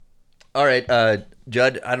All right,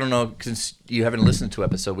 Judd, I don't know, since you haven't listened to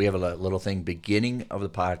episode, we have a little thing, beginning of the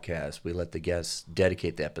podcast. We let the guests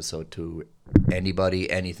dedicate the episode to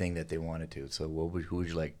anybody, anything that they wanted to. So who would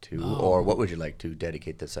you like to, or what would you like to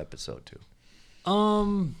dedicate this episode to?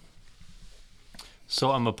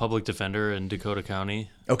 So I'm a public defender in Dakota County.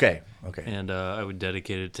 Okay. And I would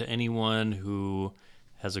dedicate it to anyone who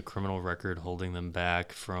has a criminal record holding them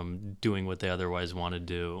back from doing what they otherwise want to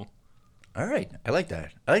do. All right. I like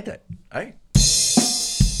that. All right.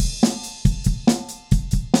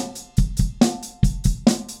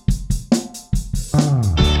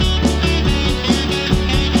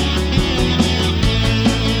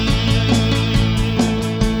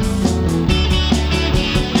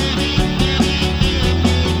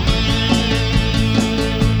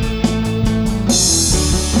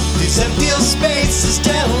 These empty spaces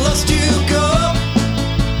tell us to go.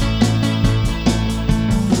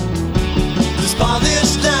 This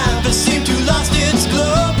polished life has seemed to lost its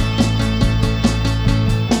glow.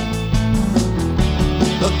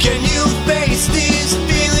 Can you face these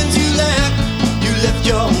feelings you lack? You left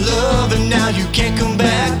your love and now you can't come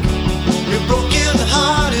back. Your broken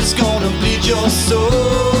heart is gonna bleed your soul,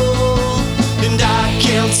 and I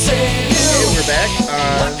can't save you. Hey, we're back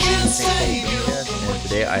I on can't save you. and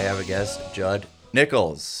today I have a guest, Judd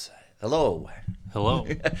Nichols. Hello. Hello.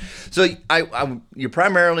 So you're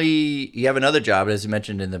primarily, you have another job, as you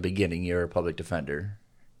mentioned in the beginning. You're a public defender,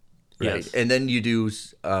 right? Yes. And then you do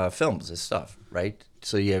films and stuff, right?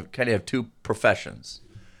 So you kind of have two professions.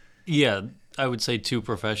 Yeah, I would say two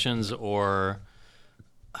professions, or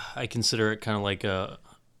I consider it kind of like a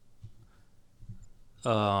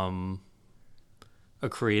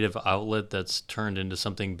creative outlet that's turned into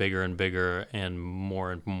something bigger and bigger and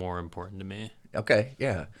more important to me. Okay,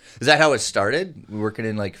 yeah. Is that how it started? Working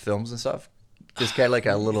in like films and stuff? Just kind of like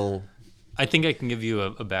a little. I think I can give you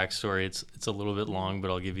a backstory. It's a little bit long, but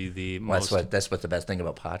I'll give you the Well, most. that's what the best thing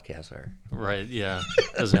about podcasts are. Right, yeah.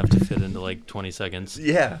 Doesn't have to fit into like 20 seconds.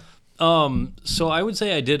 Yeah. So I would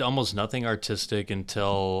say I did almost nothing artistic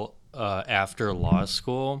until after law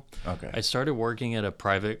school. Okay. I started working at a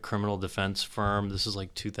private criminal defense firm. This is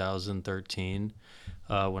like 2013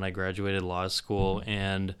 when I graduated law school,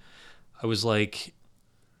 and I was like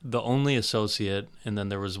the only associate, and then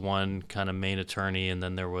there was one kind of main attorney, and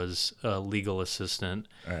then there was a legal assistant.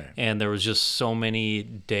 Right. And there was just so many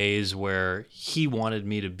days where he wanted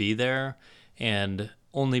me to be there, and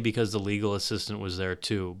only because the legal assistant was there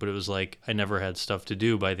too. But it was like I never had stuff to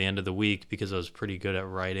do by the end of the week because I was pretty good at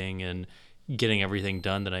writing and getting everything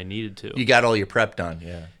done that I needed to. You got all your prep done,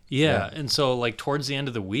 yeah. Yeah, and so like towards the end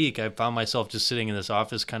of the week, I found myself just sitting in this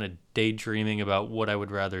office kind of daydreaming about what I would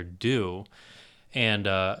rather do. And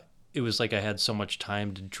it was like I had so much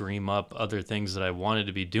time to dream up other things that I wanted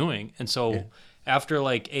to be doing. And so after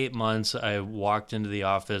like 8 months, I walked into the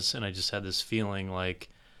office and I just had this feeling like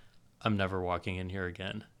I'm never walking in here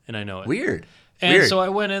again. And I know it. Weird. And so I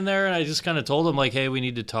went in there and I just kind of told him like, hey, we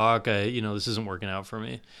need to talk. This isn't working out for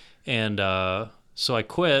me. And so I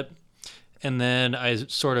quit. And then I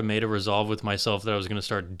sort of made a resolve with myself that I was going to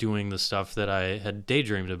start doing the stuff that I had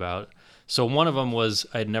daydreamed about. So one of them was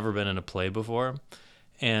I had never been in a play before.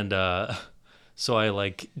 And so I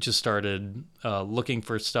like just started looking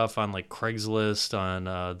for stuff on like Craigslist, on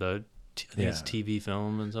I think it's TV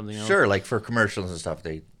Film and something else. Sure, like for commercials and stuff,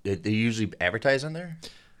 they usually advertise on there?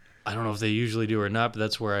 I don't know if they usually do or not, but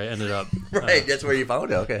that's where I ended up. Right, that's where you found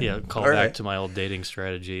it, okay. Yeah, call All back right. to my old dating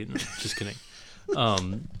strategy. Just kidding.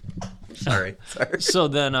 Sorry. So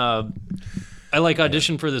then I like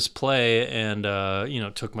auditioned for this play and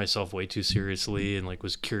took myself way too seriously and like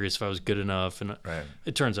was curious if I was good enough, and Right.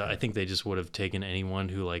 it turns out I think they just would have taken anyone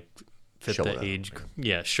who like fit Showed the up, age. right.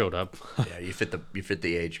 Yeah, showed up. Yeah, you fit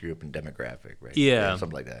the age group and demographic, right? Yeah.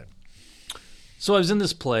 Something like that. So I was in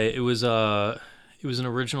this play. It was an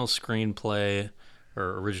original screenplay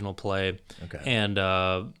or original play. Okay. And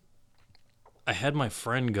I had my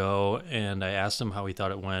friend go and I asked him how he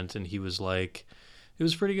thought it went, and he was like, it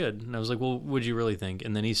was pretty good. And I was like, well, what'd you really think?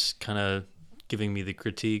 And then he's kind of giving me the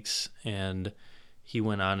critiques, and he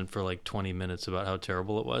went on for like 20 minutes about how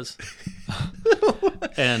terrible it was.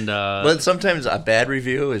 And But sometimes a bad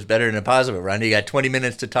review is better than a positive, right? You got 20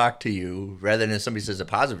 minutes to talk to you, rather than if somebody says a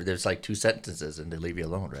positive, there's like 2 sentences and they leave you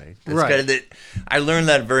alone, right? That's Right. kind of I learned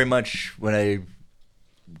that very much when I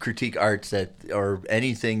critique arts or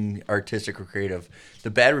anything artistic or creative. The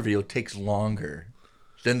bad review takes longer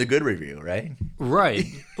than the good review, right? right.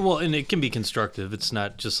 Well, and it can be constructive. It's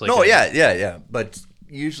not just like No, yeah. But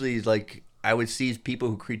usually, like, I would see people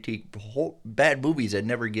who critique bad movies that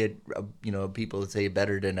never get, people that say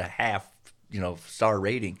better than a half, star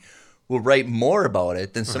rating, will write more about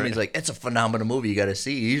it than somebody's like, it's a phenomenal movie, you got to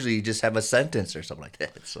see. Usually you just have a sentence or something like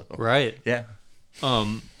that. So Right. yeah.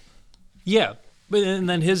 Yeah. But and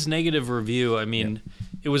then his negative review, I mean,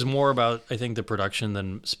 it was more about, I think, the production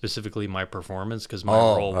than specifically my performance, because my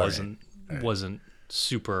role wasn't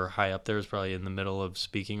super high up there. It was probably in the middle of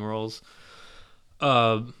speaking roles.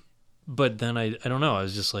 But then I don't know. I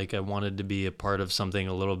was just like, I wanted to be a part of something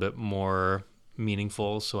a little bit more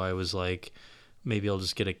meaningful. So I was like, maybe I'll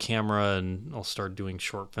just get a camera and I'll start doing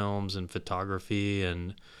short films and photography.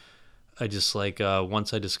 And I just like,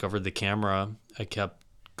 once I discovered the camera, I kept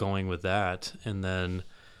going with that. And then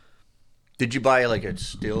Did you buy like a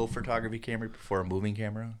still photography camera before a moving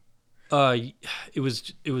camera? it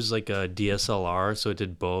was like a DSLR, so it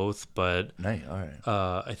did both. But Nice. All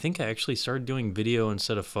right. I think I actually started doing video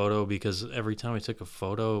instead of photo, because every time I took a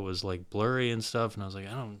photo, it was like blurry and stuff, and I was like,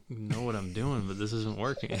 I don't know what I'm doing, but this isn't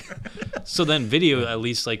working. So then video, at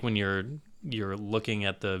least like when you're looking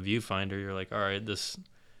at the viewfinder, you're like, all right, this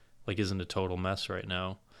like isn't a total mess right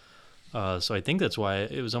now. So I think that's why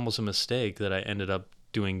it was almost a mistake that I ended up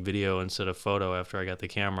doing video instead of photo after I got the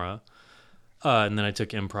camera. And then I took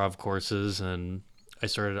improv courses, and I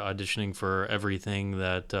started auditioning for everything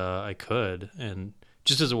that I could, and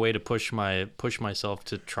just as a way to push myself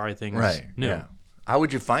to try things new. Yeah. How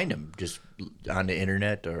would you find them? Just on the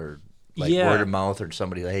internet, or like Yeah. word of mouth, or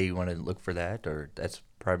somebody like, hey, you want to look for that, or that's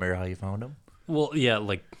primarily how you found them? Well, yeah,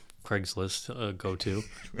 like Craigslist, go to,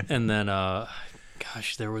 and then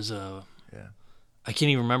gosh, there was I can't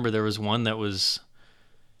even remember. There was one that was.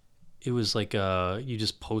 It was like you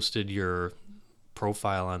just posted your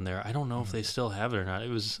profile on there. I don't know if they still have it or not. It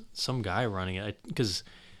was some guy running it, because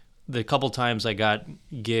the couple times I got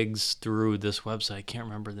gigs through this website, I can't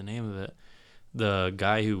remember the name of it. The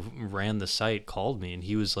guy who ran the site called me, and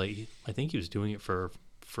he was like, I think he was doing it for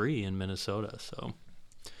free in Minnesota. So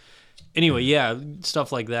anyway, yeah,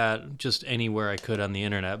 stuff like that, just anywhere I could on the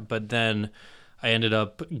internet. But then I ended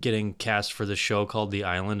up getting cast for the show called The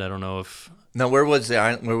Island. I don't know if... Now, where was it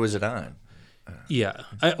on? Yeah.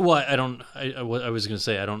 I was going to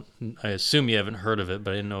say, I assume you haven't heard of it,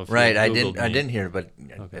 but I didn't know if you Right, I Googled didn't me. hear, but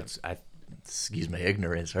excuse my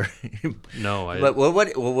ignorance. No, But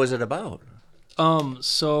what was it about?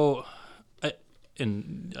 So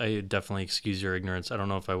I definitely excuse your ignorance. I don't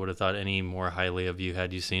know if I would have thought any more highly of you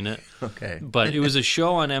had you seen it. Okay. But it was a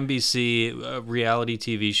show on NBC, a reality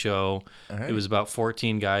TV show. right. It was about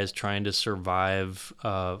 14 guys trying to survive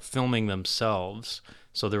filming themselves.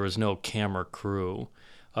 So there was no camera crew,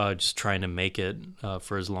 just trying to make it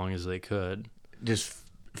for as long as they could. Just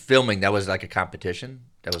filming. That was like a competition.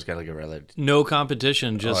 That was kind of like a relative. No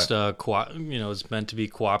competition, just it's meant to be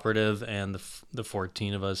cooperative, and the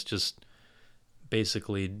 14 of us just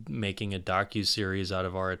basically making a docu-series out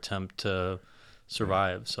of our attempt to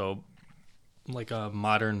survive. So like a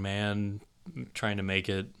modern man trying to make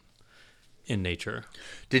it in nature.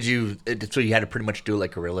 So you had to pretty much do it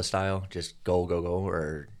like guerrilla style, just go,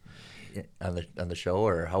 or on the show,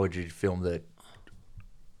 or how would you film the?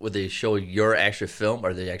 Would they show your actual film,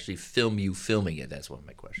 or they actually film you filming it? That's what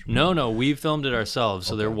my question. No, we filmed it ourselves,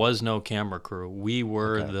 so there was no camera crew. We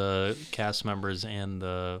were the cast members and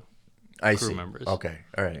the crew members. Okay,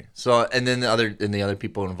 all right. So, and then the other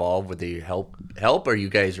people involved, would they help, or you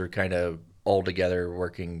guys were kind of all together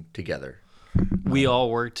working together? We all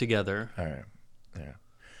worked together. All right, yeah.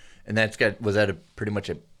 And was that pretty much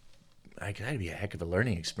that'd be a heck of a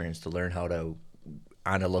learning experience to learn how to,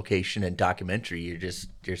 on a location and documentary,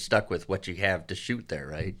 you're stuck with what you have to shoot there,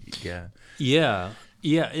 right? Yeah,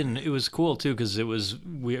 and it was cool too, because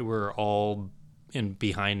we were all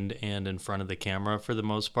behind and in front of the camera for the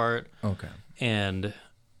most part. Okay. And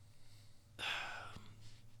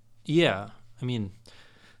yeah, I mean,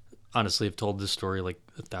 honestly, I've told this story like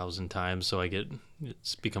 1,000 times, so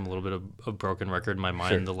it's become a little bit of a broken record in my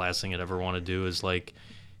mind. Sure. The last thing I'd ever want to do is like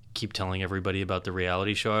keep telling everybody about the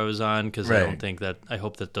reality show I was on, because Right. I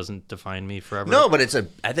hope that doesn't define me forever. No, but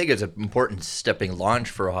I think it's an important stepping launch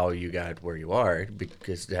for how you got where you are,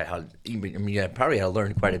 because you probably had to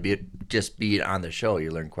learn quite a bit just being on the show.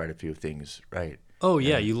 You learned quite a few things, right? Oh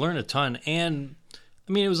yeah, you learn a ton, and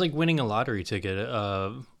I mean, it was like winning a lottery ticket.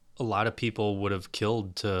 A lot of people would have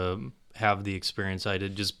killed to have the experience I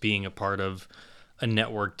did, just being a part of a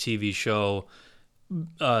network TV show,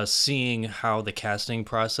 seeing how the casting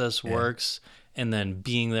process works, and then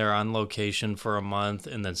being there on location for a month,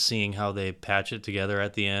 and then seeing how they patch it together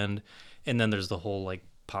at the end. And then there's the whole like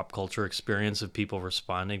pop culture experience of people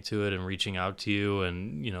responding to it and reaching out to you,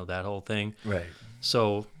 and that whole thing. Right.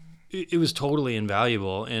 So it was totally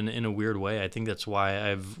invaluable, and in a weird way, I think that's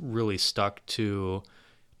why I've really stuck to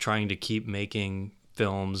trying to keep making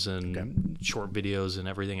films and short videos and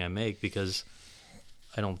everything I make, because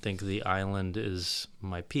I don't think the island is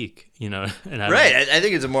my peak, you know. And I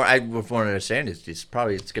think it's a more. I want to understand it's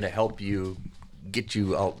going to help you get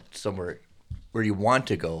you out somewhere where you want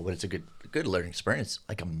to go, but it's a good learning experience.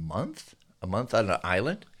 Like a month on an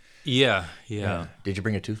island. Yeah. Did you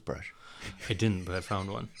bring a toothbrush? I didn't, but I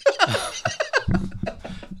found one.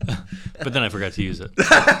 But then I forgot to use it.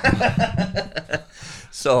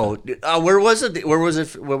 So, where was it? Where was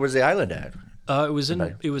the island at?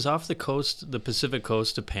 It was off the coast, the Pacific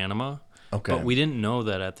coast of Panama. Okay. But we didn't know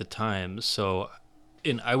that at the time. So,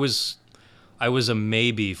 I was a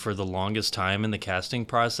maybe for the longest time in the casting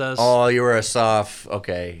process. Oh, you were a soft.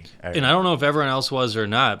 Okay. All right. And I don't know if everyone else was or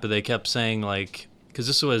not, but they kept saying, like, because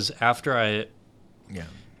this was after I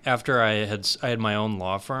had my own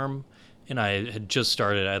law firm, and I had just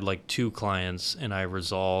started. I had like 2 clients, and I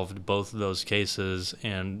resolved both of those cases,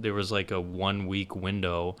 and there was like a 1-week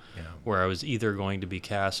window where I was either going to be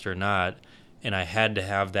cast or not, and I had to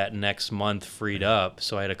have that next month freed up.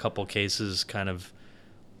 So I had a couple cases kind of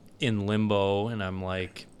in limbo, and I'm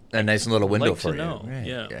like, a nice little window like for to you. know. Right.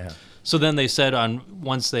 Yeah. So then they said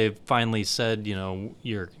once they finally said, you know,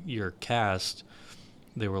 you're cast,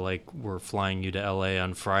 they were like, we're flying you to LA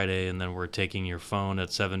on Friday, and then we're taking your phone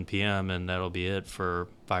at 7 p.m. and that'll be it for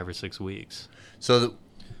 5 or 6 weeks. So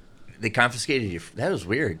they confiscated you. That was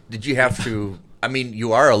weird. Did you have to? I mean,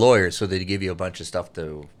 you are a lawyer, so they give you a bunch of stuff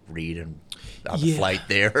to read and on the flight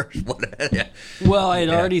there. Well, I had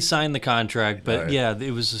already signed the contract, but Right. yeah,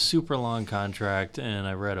 it was a super long contract, and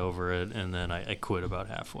I read over it, and then I quit about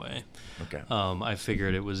halfway. Okay. I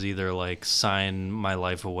figured it was either like sign my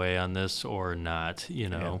life away on this or not. You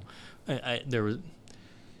know,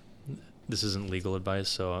 this isn't legal advice,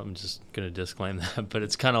 so I'm just going to disclaim that. But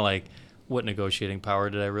it's kind of like, what negotiating power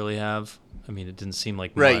did I really have? I mean, it didn't seem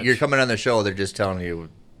like Right. much. You're coming on the show. They're just telling you.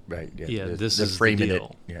 Right. Yeah, they're this is the framing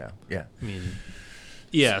deal. it. Yeah. I mean,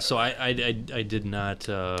 yeah. So I did not.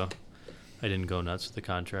 I didn't go nuts with the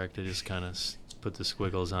contract. I just kind of put the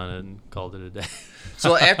squiggles on it and called it a day.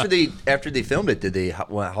 So after they filmed it,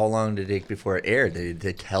 how long did it take before it aired? Did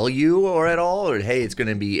they tell you or at all, or hey, it's going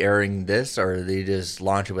to be airing this, or did they just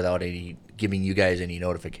launch it without giving you guys any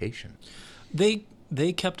notification? They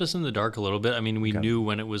kept us in the dark a little bit. I mean, we knew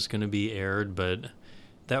when it was going to be aired, but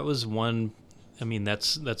that was one. I mean,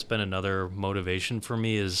 that's been another motivation for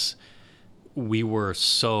me, is we were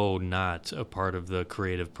so not a part of the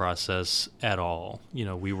creative process at all. You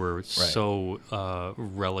know, we were so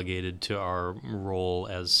relegated to our role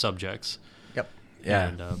as subjects. Yep. Yeah.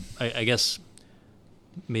 And I guess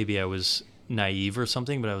maybe I was naive or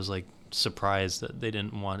something, but I was like surprised that they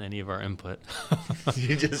didn't want any of our input.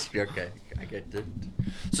 Okay. I get it.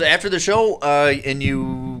 So after the show, and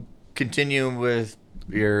you continue with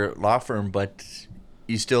your law firm, but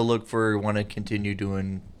you still want to continue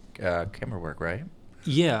doing camera work, right?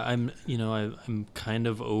 Yeah, I'm kind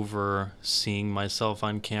of over seeing myself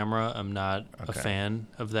on camera. I'm not a fan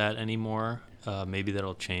of that anymore. Maybe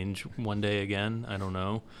that'll change one day again. I don't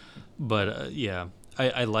know. But yeah,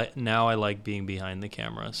 I like being behind the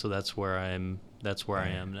camera. So that's where I am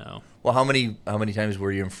now. Well, how many times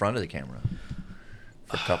were you in front of the camera?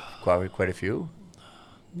 Quite a few.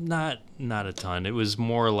 Not a ton. It was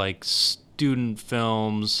more like student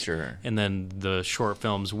films, Sure. and then the short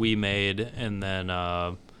films we made, and then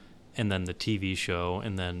the TV show,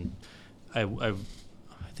 and then I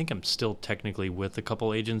think I'm still technically with a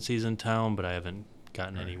couple agencies in town, but I haven't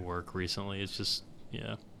gotten any work recently. It's just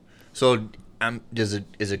So,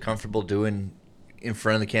 is it comfortable doing in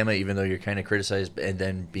front of the camera, even though you're kind of criticized, and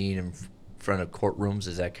then being in front of courtrooms?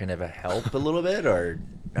 Is that kind of a help a little bit, or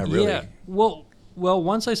not really? Yeah. Well,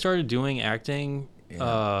 once I started doing acting,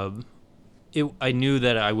 I knew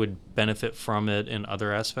that I would benefit from it in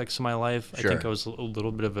other aspects of my life. Sure. I think I was a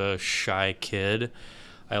little bit of a shy kid.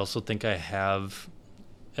 I also think I have,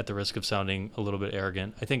 at the risk of sounding a little bit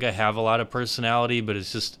arrogant, I think I have a lot of personality, but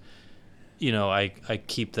it's just, I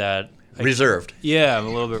keep that Reserved. Yeah, I'm a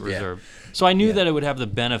little bit reserved. So I knew that it would have the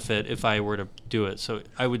benefit if I were to do it. So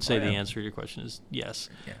I would say the answer to your question is yes.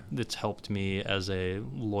 Yeah. It's helped me as a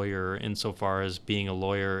lawyer, insofar as being a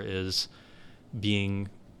lawyer is being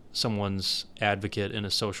someone's advocate in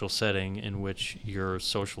a social setting in which your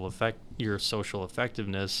social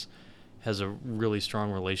effectiveness has a really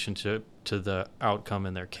strong relationship to the outcome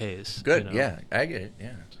in their case. Good. Yeah, I get it.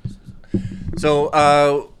 Yeah.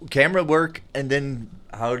 So camera work, and then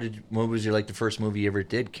what was your the first movie you ever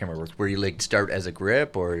did camera work? Were you start as a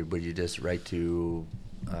grip, or were you just right to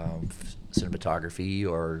cinematography,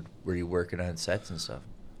 or were you working on sets and stuff?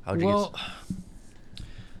 How'd you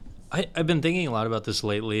I've been thinking a lot about this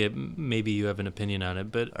lately. Maybe you have an opinion on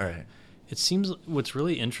it, but All right. it seems what's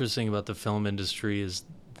really interesting about the film industry is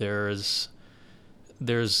there's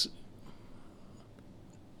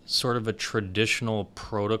sort of a traditional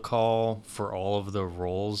protocol for all of the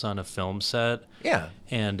roles on a film set. Yeah.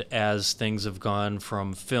 And as things have gone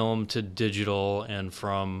from film to digital and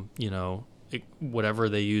from, whatever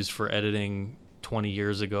they used for editing 20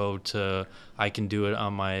 years ago to I can do it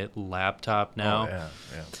on my laptop now. Oh,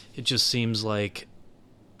 yeah. It just seems like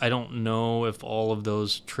I don't know if all of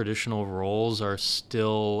those traditional roles are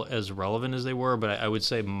still as relevant as they were, but I would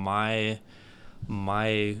say my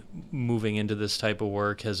moving into this type of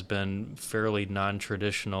work has been fairly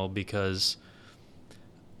non-traditional because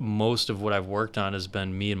most of what I've worked on has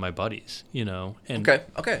been me and my buddies, and Okay.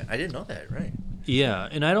 I didn't know that. Right. yeah,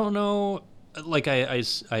 and I don't know, like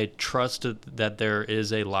I trust that there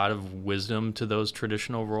is a lot of wisdom to those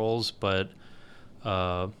traditional roles, but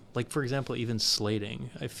like for example, even slating,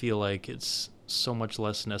 I feel like it's so much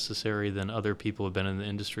less necessary than other people who've been in the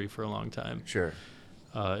industry for a long time. Sure.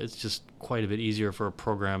 It's just quite a bit easier for a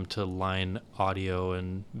program to line audio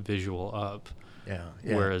and visual up. Yeah.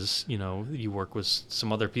 Whereas, you work with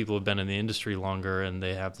some other people who've been in the industry longer and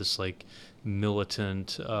they have this like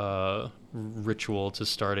militant ritual to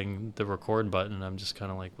starting the record button. And I'm just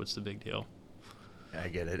kind of like, what's the big deal? I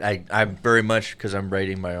get it. I'm very much, because I'm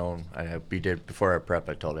writing my own. We did before our prep.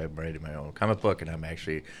 I told you I'm writing my own comic book, and I'm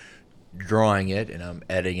actually drawing it and I'm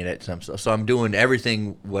editing it. So I'm doing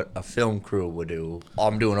everything what a film crew would do.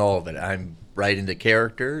 I'm doing all of it. I'm writing the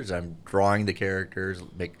characters. I'm drawing the characters.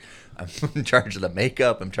 I'm in charge of the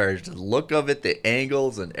makeup. I'm in charge of the look of it, the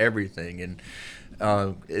angles, and everything. And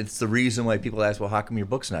it's the reason why people ask, well, how come your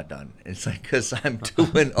book's not done? It's like, because I'm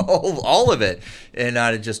doing all of it. And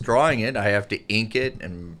not just drawing it. I have to ink it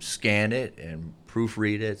and scan it and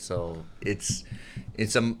proofread it. So it's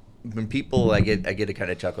when people, I get a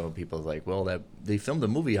kind of chuckle when people are like, well, that they filmed the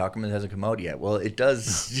movie, how come it hasn't come out yet? Well, it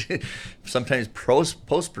does. Sometimes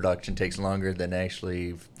post-production takes longer than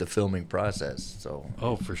actually the filming process. So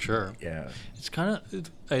Oh, for sure. yeah. It's kind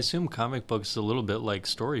of, I assume comic books is a little bit like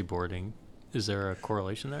storyboarding. Is there a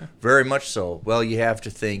correlation there? Very much so. Well, you have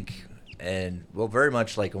to think, and very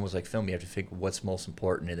much like almost like film, you have to think what's most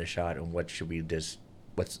important in the shot and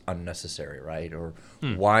what's unnecessary, right? Or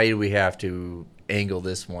why do we have to angle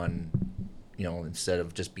this one, instead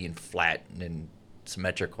of just being flat and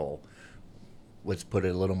symmetrical? Let's put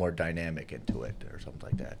a little more dynamic into it, or something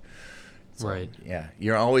like that. So, Right. Yeah.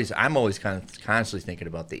 I'm always constantly thinking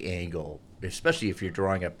about the angle, especially if you're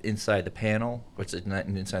drawing up inside the panel, not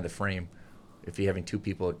inside the frame. If you're having two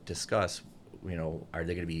people discuss, are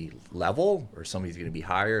they going to be level, or somebody's going to be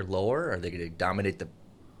higher, lower? Are they going to dominate the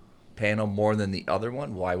panel more than the other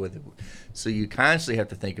one? Why would it? So you constantly have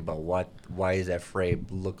to think about why does that frame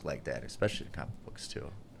look like that, especially in comic books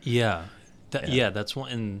too. Yeah. That's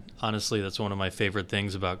one, and honestly, that's one of my favorite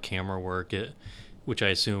things about camera work, which I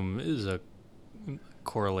assume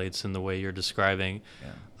correlates in the way you're describing.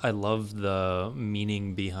 Yeah. I love the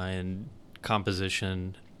meaning behind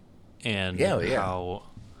composition and how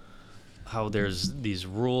there's these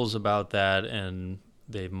rules about that, and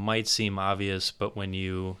they might seem obvious, but when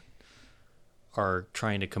you are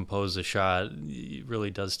trying to compose a shot, it really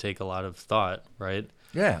does take a lot of thought, right?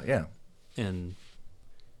 Yeah. And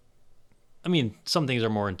I mean, some things are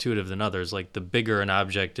more intuitive than others. Like the bigger an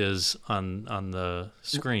object is on the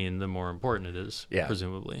screen, the more important it is,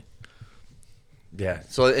 presumably. Yeah.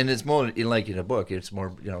 So, and it's more like in a book, it's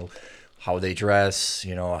more, how they dress,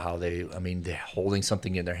 how they're holding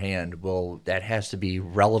something in their hand. Well, that has to be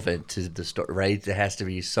relevant to the story, right? There has to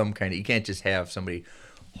be some kind of, you can't just have somebody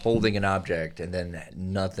holding an object and then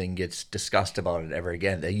nothing gets discussed about it ever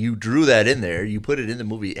again. You drew that in there, you put it in the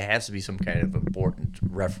movie, it has to be some kind of important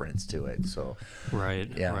reference to it. So Right.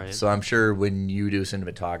 So I'm sure when you do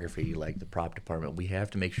cinematography, like the prop department, we have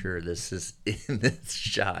to make sure this is in this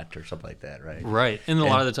shot or something like that, right? Right. And a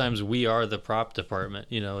lot of the times we are the prop department,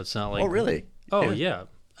 it's not like, Oh, really? Oh yeah.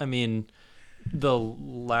 I mean, the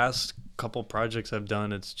last couple projects I've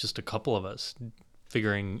done, it's just a couple of us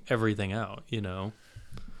figuring everything out,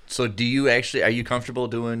 So are you comfortable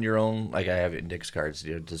doing your own, like I have index cards, do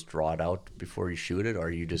you just draw it out before you shoot it, or are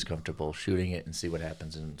you just comfortable shooting it and see what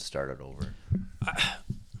happens and start it over?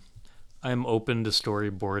 I'm open to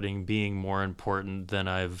storyboarding being more important than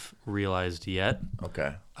I've realized yet.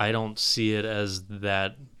 Okay. I don't see it as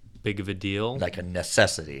that big of a deal. Like a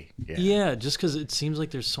necessity. Yeah, just because it seems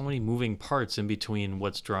like there's so many moving parts in between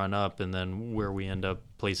what's drawn up and then where we end up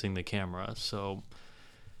placing the camera. So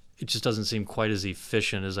it just doesn't seem quite as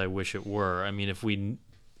efficient as I wish it were. I mean,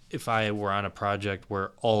 if I were on a project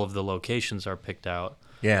where all of the locations are picked out,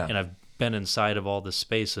 Yeah. And I've been inside of all the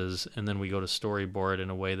spaces, and then we go to storyboard in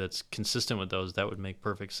a way that's consistent with those. That would make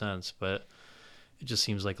perfect sense. But it just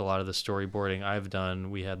seems like a lot of the storyboarding I've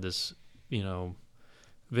done, we had this,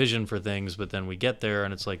 vision for things, but then we get there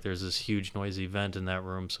and it's like there's this huge noisy vent in that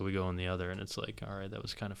room, so we go in the other, and it's like, all right, that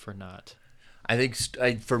was kind of for naught. I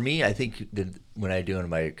think for me, I think that when I do in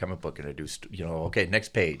my comic book and I do, okay, next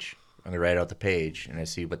page, I'm gonna write out the page and I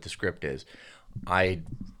see what the script is. I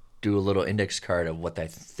do a little index card of what I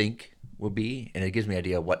think will be, and it gives me an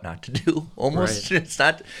idea of what not to do. Almost, Right.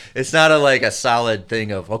 it's not like a solid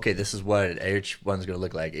thing of, okay, this is what each one's gonna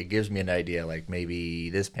look like. It gives me an idea, like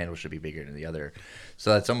maybe this panel should be bigger than the other.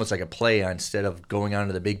 So it's almost like a play on, instead of going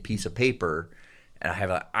onto the big piece of paper, and I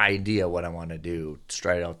have an idea what I want to do,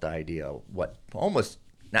 straight out the idea, what almost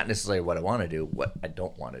not necessarily what I want to do, what I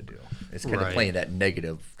don't want to do. It's kind of Right. playing that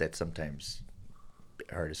negative that sometimes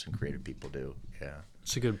artists and creative people do. Yeah.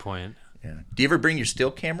 It's a good point. Yeah. Do you ever bring your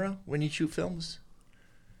still camera when you shoot films?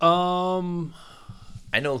 Um,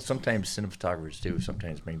 I know sometimes cinematographers do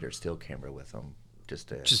sometimes bring their still camera with them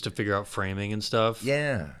just just to figure out framing and stuff.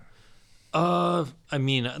 yeah. I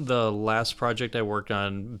mean, the last project I worked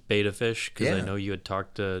on, Beta Fish, because I Yeah. know you had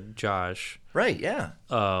talked to Josh. Right, yeah.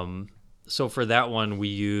 So for that one, we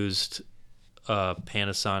used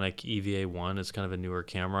Panasonic EVA-1. It's kind of a newer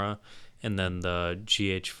camera. And then the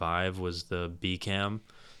GH5 was the B cam.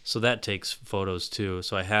 So that takes photos too.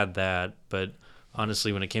 So I had that. But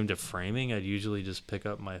honestly, when it came to framing, I'd usually just pick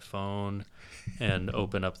up my phone and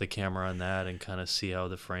open up the camera on that and kind of see how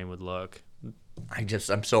the frame would look.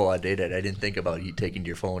 I'm so outdated. I didn't think about you taking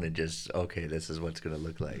your phone and just, okay, this is what's going to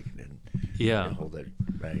look like. And Yeah. hold it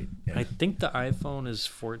right. Yeah. I think the iPhone is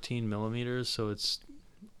 14 millimeters, so it's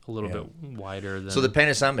a little Yeah. bit wider than. So the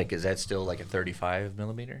Panasonic, is that still like a 35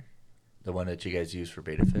 millimeter? The one that you guys use for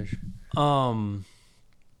Beta Fish?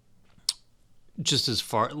 Just as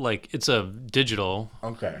far, like, it's a digital,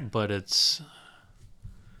 Okay. but it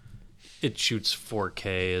shoots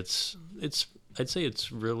 4K. I'd say it's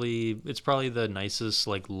probably the nicest,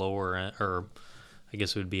 like, lower end, or I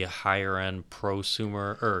guess it would be a higher end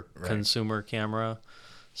prosumer or consumer camera.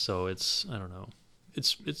 So I don't know.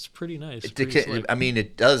 It's pretty nice. Pretty slick.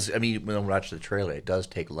 It does. I mean, when I watch the trailer, it does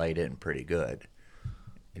take light in pretty good.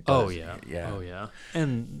 It does, Oh yeah. Yeah. Oh yeah.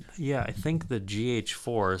 And yeah, I think the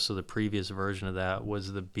GH4, so the previous version of that,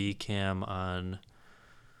 was the B cam on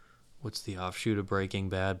what's the offshoot of Breaking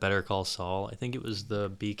Bad, Better Call Saul. I think it was the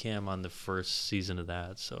B cam on the first season of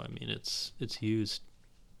that. So I mean, it's used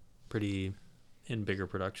pretty in bigger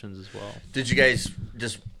productions as well. Did you guys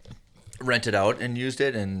just rent it out and used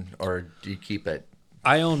it, or do you keep it?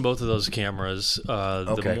 I own both of those cameras.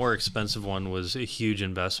 Okay. The more expensive one was a huge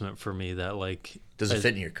investment for me. That like Does it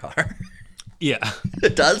fit in your car? Yeah.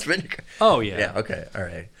 It does fit in your car. Oh yeah. Yeah. Okay. All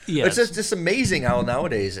right. Yeah, It's just amazing how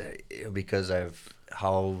nowadays, because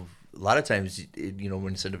how a lot of times,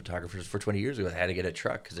 when cinematographers for 20 years ago had to get a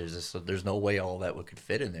truck because there's no way all that could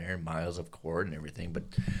fit in there, miles of cord and everything. But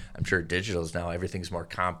I'm sure digitals now, everything's more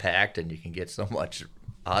compact and you can get so much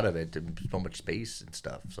out of it, and so much space and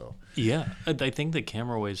stuff. So Yeah. I think the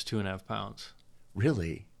camera weighs 2.5 pounds.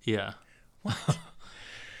 really, Yeah.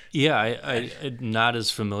 Yeah, I'm not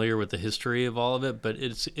as familiar with the history of all of it, but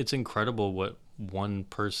it's incredible what one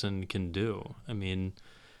person can do. I mean,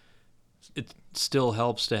 it still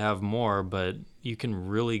helps to have more, but you can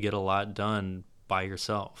really get a lot done by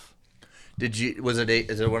yourself. is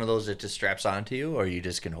it one of those that just straps onto you, or you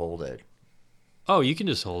just can hold it? Oh, you can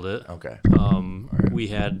just hold it. Okay. We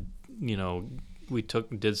had, we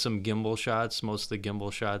did some gimbal shots. Most of the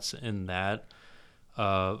gimbal shots in that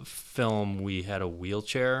film, we had a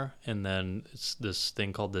wheelchair, and then it's this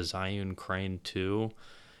thing called the Zhiyun Crane 2,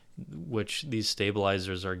 which these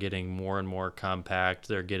stabilizers are getting more and more compact.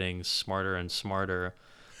 They're getting smarter and smarter.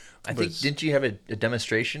 I think, didn't you have a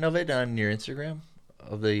demonstration of it on your Instagram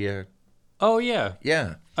of the? Oh yeah,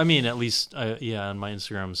 Yeah. I mean, at least on my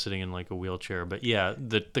Instagram, I'm sitting in like a wheelchair. But yeah,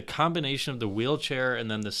 the combination of the wheelchair and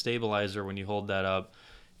then the stabilizer when you hold that up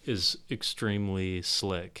is extremely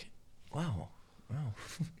slick. Wow.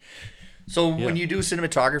 So Yeah. when you do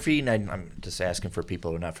cinematography, and I'm just asking for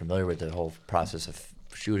people who are not familiar with the whole process of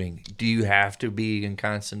shooting, do you have to be in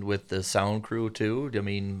constant with the sound crew too? I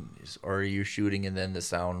mean, or are you shooting and then the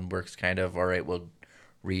sound works kind of, all right, we'll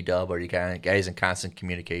redub, or you guys in constant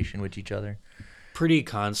communication with each other? Pretty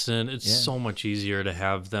constant. It's Yeah. so much easier to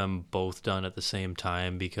have them both done at the same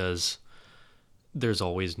time because there's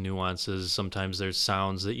always nuances. Sometimes there's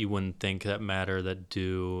sounds that you wouldn't think that matter that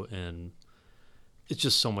do, and it's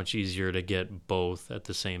just so much easier to get both at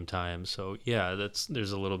the same time. So yeah,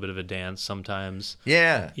 there's a little bit of a dance sometimes.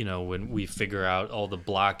 Yeah. You know, when we figure out all the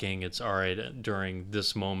blocking, it's all right. During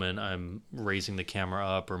this moment, I'm raising the camera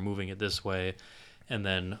up or moving it this way, and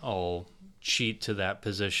then I'll cheat to that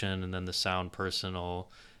position, and then the sound person will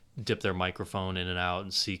dip their microphone in and out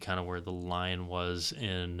and see kind of where the line was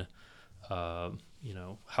in, you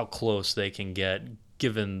know, how close they can get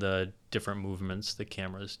given the different movements the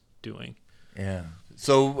camera's doing. Yeah.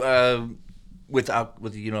 So with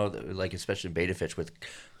you know, like especially in Beta Fish, with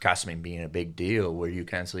costuming being a big deal, were you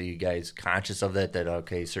constantly, you guys conscious of that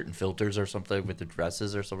okay, certain filters or something with the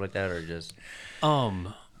dresses or something like that, or just?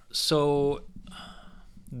 So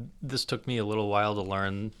this took me a little while to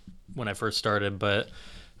learn when I first started, but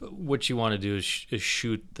what you want to do is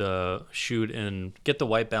shoot and get the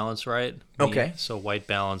white balance right. Okay. So white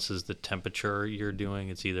balance is the temperature you're doing.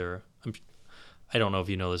 It's either, I don't know if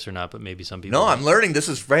you know this or not, but maybe some people. No, I'm learning. This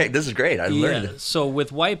is great. This is great. I'm learning. So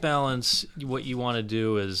with white balance, what you want to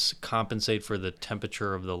do is compensate for the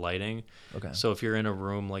temperature of the lighting. Okay. So if you're in a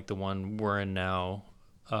room like the one we're in now,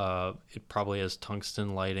 it probably has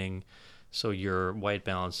tungsten lighting, so your white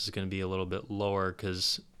balance is going to be a little bit lower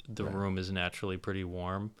because the room is naturally pretty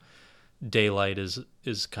warm. Daylight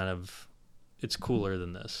is kind of, it's cooler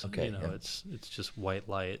than this. Okay. You know, it's just white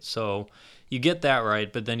light. So you get that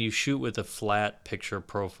right, but then you shoot with a flat picture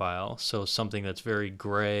profile. So something that's very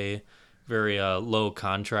gray, very low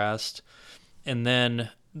contrast. And then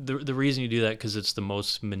the reason you do that, because it's the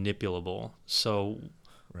most manipulable. So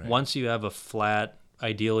once you have a flat,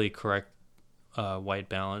 ideally correct white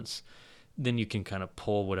balance, then you can kind of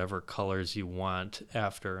pull whatever colors you want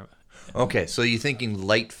after. Okay, so you're thinking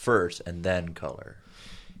light first and then color.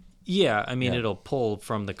 Yeah, I mean, it'll pull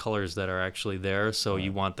from the colors that are actually there. So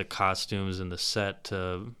you want the costumes and the set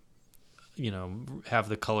to, you know, have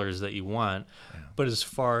the colors that you want. Yeah. But as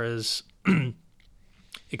far as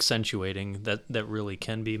accentuating, that really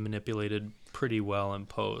can be manipulated pretty well in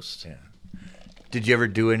post. Yeah. Did you ever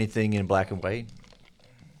do anything in black and white?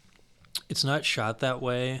 It's not shot that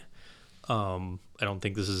way. I don't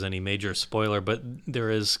think this is any major spoiler, but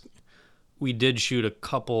we did shoot a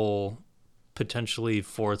couple potentially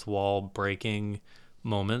fourth wall breaking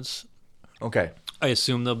moments. Okay. I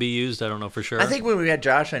assume they'll be used. I don't know for sure. I think when we had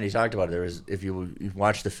Josh on, he talked about it. There was, if you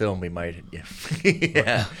watch the film, we might,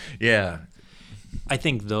 yeah. I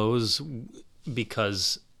think those,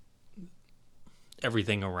 because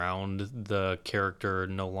everything around the character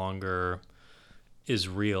no longer is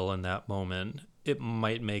real in that moment, it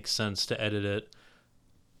might make sense to edit it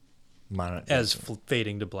as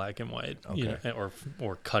fading to black and white, you know,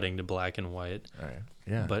 or cutting to black and white. All right.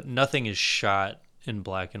 Yeah. But nothing is shot in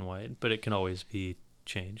black and white, but it can always be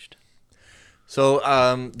changed. So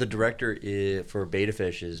the director for Beta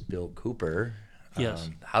Fish is Bill Cooper. Yes.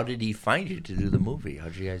 How did he find you to do the movie? How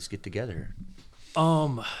did you guys get together?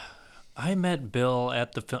 I met Bill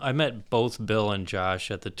at I met both Bill and Josh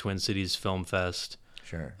at the Twin Cities Film Fest.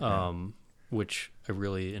 Sure. Which I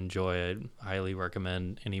really enjoy. I highly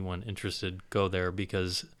recommend anyone interested go there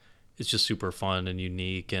because it's just super fun and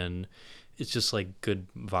unique, and it's just like good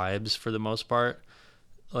vibes for the most part.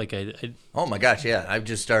 Like oh my gosh, yeah! I've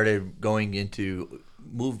just started going into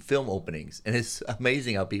film openings, and it's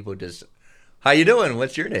amazing how people just, how you doing?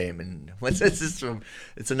 What's your name? And what's this from?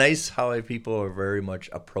 It's a nice how people are very much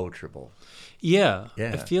approachable. Yeah.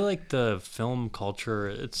 I feel like the film culture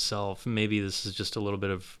itself, maybe this is just a little bit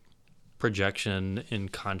of projection in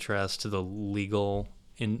contrast to the legal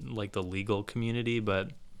community,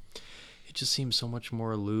 but it just seems so much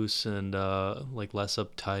more loose and like less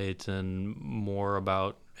uptight and more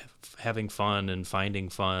about having fun and finding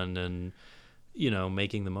fun and, you know,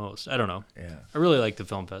 making the most. I don't know. Yeah. I really like the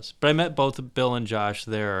film fest, but I met both Bill and Josh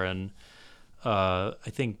there, and I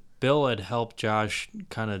think Bill had helped Josh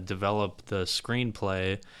kind of develop the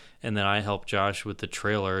screenplay, and then I helped Josh with the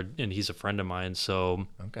trailer, and he's a friend of mine. So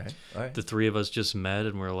okay. All right. The three of us just met,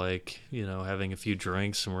 and we're like, you know, having a few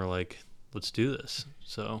drinks, and we're like, let's do this.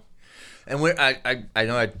 So. And I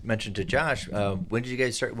know I mentioned to Josh, when did you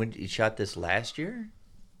guys start? When you shot this last year?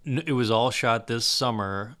 It was all shot this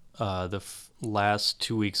summer, the last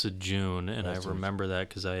 2 weeks of June, and I remember that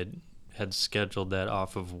because I had scheduled that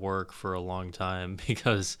off of work for a long time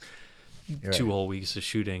because 2 whole weeks of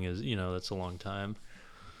shooting is, you know, that's a long time.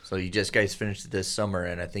 So you just guys finished it this summer,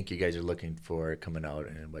 and I think you guys are looking for it coming out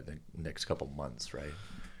in the next couple months, right?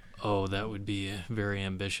 Oh, that would be very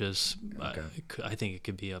ambitious. Okay. I think it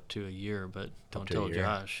could be up to a year, but don't tell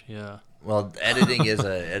Josh. Yeah. Well, editing is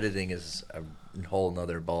a whole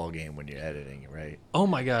nother ball game when you're editing, right? Oh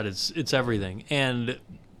my God, it's everything. And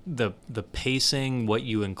the pacing, what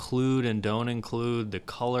you include and don't include, the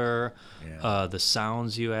color, the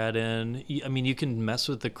sounds you add in. I mean, you can mess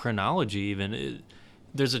with the chronology even.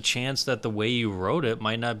 There's a chance that the way you wrote it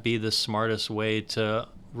might not be the smartest way to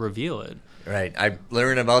reveal it. Right. I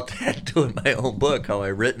learned about that doing my own book, how I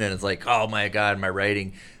written it. It's like, oh my God, my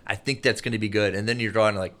writing, I think that's going to be good. And then you're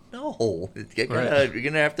drawing like, no, you're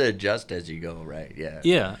going to have to adjust as you go, right? Yeah.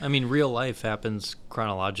 Yeah. I mean, real life happens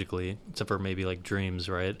chronologically, except for maybe like dreams,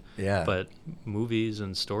 right? Yeah. But movies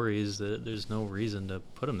and stories, there's no reason to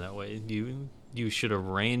put them that way. You should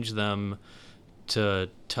arrange them to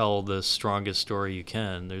tell the strongest story you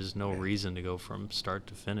can. There's no reason to go from start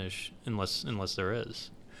to finish unless there is.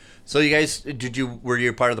 So you guys, were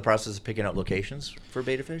you part of the process of picking out locations for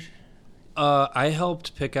Beta Fish? I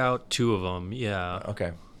helped pick out 2 of them. Yeah.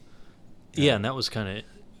 Okay. Yeah, and that was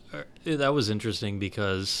that was interesting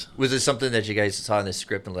because was it something that you guys saw in the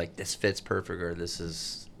script and like this fits perfect, or this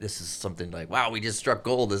is something like, wow, we just struck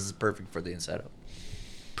gold. This is perfect for the setup.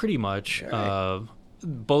 Pretty much. Right.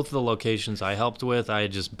 Both of the locations I helped with, I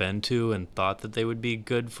had just been to and thought that they would be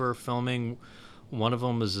good for filming. One of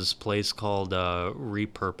them was this place called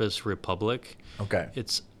Repurpose Republic. Okay.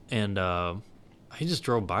 I just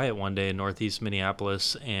drove by it one day in Northeast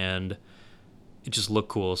Minneapolis, and it just looked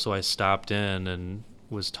cool. So I stopped in and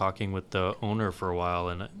was talking with the owner for a while,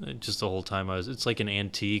 and just the whole time it's like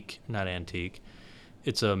an not antique.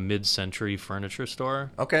 It's a mid-century furniture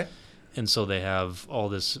store. Okay. And so they have all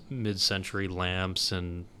this mid-century lamps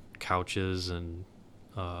and couches and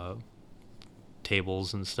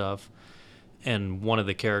tables and stuff. And one of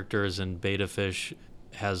the characters in Beta Fish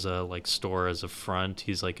has a store as a front.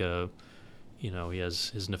 He's like he has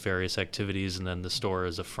his nefarious activities, and then the store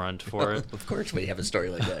is a front for it. Of course, when you have a story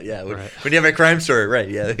like that, yeah. Right. When you have a crime story, right?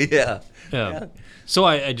 Yeah. So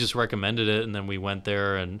I just recommended it, and then we went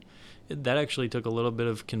there, and that actually took a little bit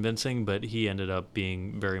of convincing, but he ended up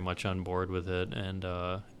being very much on board with it, and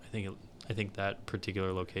I think that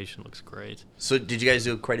particular location looks great. So did you guys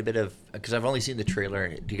do quite a bit of, because I've only seen the trailer,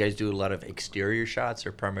 do you guys do a lot of exterior shots,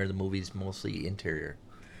 or primarily the movie's mostly interior?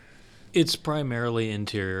 It's primarily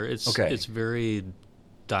interior. It's very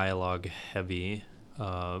dialogue heavy.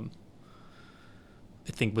 I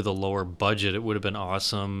think with a lower budget, it would have been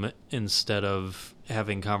awesome instead of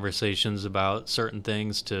having conversations about certain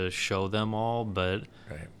things to show them all. But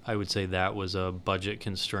right. I would say that was a budget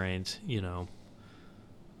constraint,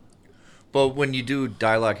 But when you do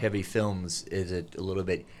dialogue-heavy films, is it a little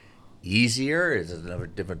bit easier? Is it another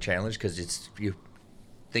different challenge? Because you're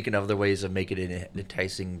thinking of other ways of making it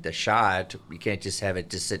enticing the shot. You can't just have it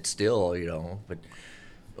just sit still, But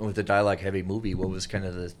with the dialogue-heavy movie, what was kind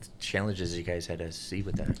of the challenges you guys had to see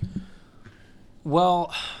with that?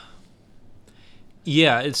 Well,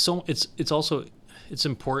 yeah, it's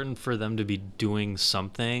important for them to be doing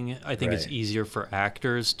something. I think it's easier for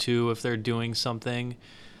actors too if they're doing something.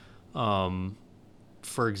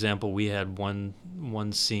 For example, we had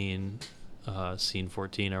one scene, scene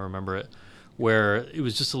 14, I remember it, where it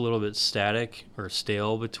was just a little bit static or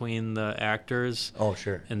stale between the actors. Oh,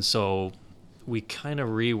 sure. And so we kind of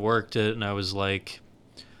reworked it, and I was like,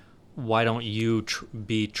 why don't you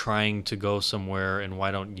be trying to go somewhere, and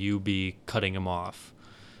why don't you be cutting them off?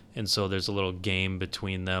 And so there's a little game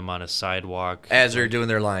between them on a sidewalk. As they're doing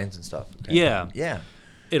their lines and stuff. Okay. Yeah. Yeah.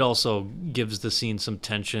 It also gives the scene some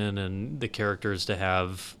tension and the characters to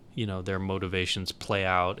have, their motivations play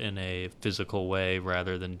out in a physical way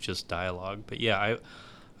rather than just dialogue. But yeah,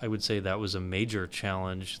 I would say that was a major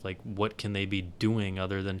challenge. Like, what can they be doing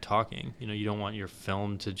other than talking? You don't want your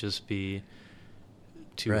film to just be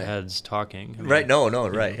two heads talking. I mean, right. No.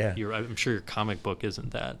 Right. Yeah. I'm sure your comic book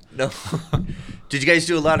isn't that. No. Did you guys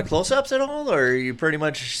do a lot of close-ups at all, or you pretty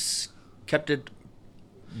much kept it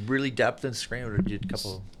really depth and screen, or did a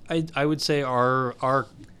couple? I would say our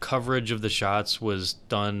coverage of the shots was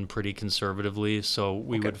done pretty conservatively. So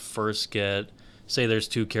we would first say there's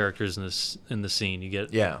 2 characters in the scene. You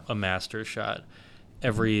get a master shot.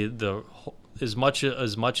 As much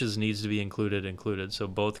as needs to be included. So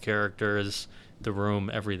both characters, the room,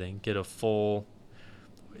 everything, get a full.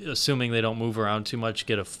 Assuming they don't move around too much,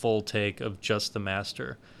 get a full take of just the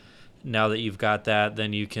master. Now that you've got that,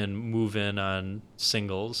 then you can move in on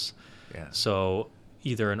singles. Yeah. So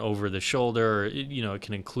either an over the shoulder, it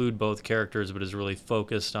can include both characters, but is really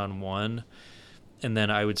focused on one. And then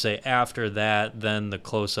I would say after that, then the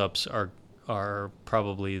close-ups are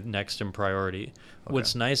probably next in priority. Okay.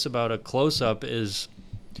 What's nice about a close-up is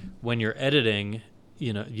when you're editing,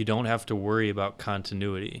 you don't have to worry about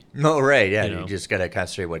continuity. No, right, yeah. You just got to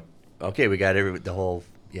concentrate we got the whole,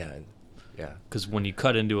 yeah. Because when you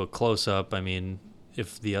cut into a close-up, I mean,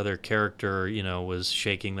 if the other character, was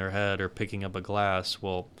shaking their head or picking up a glass,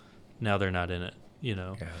 well, now they're not in it,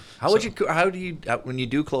 Yeah. How do you when you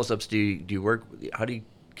do close-ups, do you work, how do you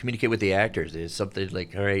communicate with the actors? Is something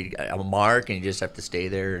like, all right, I'm a mark and you just have to stay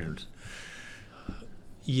there? And...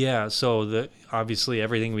 Yeah, so obviously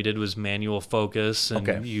everything we did was manual focus, and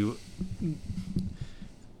Okay.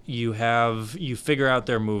 you figure out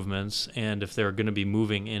their movements, and if they're going to be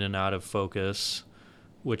moving in and out of focus,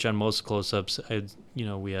 which on most close-ups,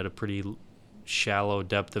 we had a pretty shallow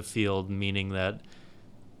depth of field, meaning that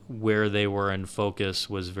where they were in focus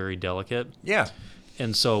was very delicate. Yeah.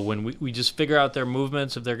 And so when we just figure out their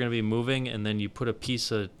movements, if they're going to be moving, and then you put a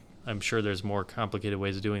piece of, I'm sure there's more complicated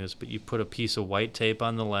ways of doing this, but you put a piece of white tape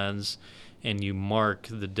on the lens and you mark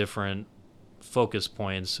the different focus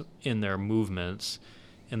points in their movements,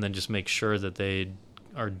 and then just make sure that they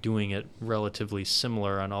are doing it relatively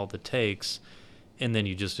similar on all the takes, and then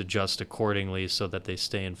you just adjust accordingly so that they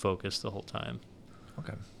stay in focus the whole time.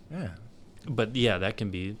 Okay. Yeah. But yeah, that can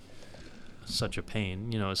be such a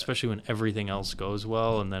pain, especially when everything else goes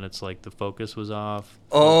well and then it's like the focus was off.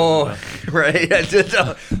 Oh, right.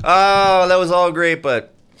 Oh, that was all great,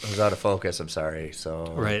 but I was out of focus. I'm sorry. So,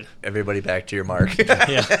 Right. Everybody back to your mark.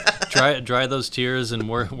 Yeah, dry those tears and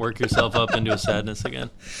work yourself up into a sadness again.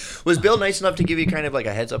 Was Bill nice enough to give you kind of like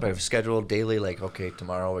a heads up, a schedule daily, like, okay,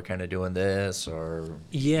 tomorrow we're kind of doing this, or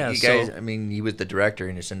Yeah, you guys? I mean, he was the director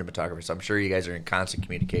and your cinematographer, so I'm sure you guys are in constant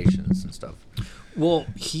communications and stuff. Well,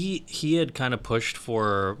 he had kind of pushed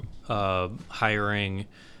for hiring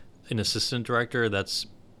an assistant director. That's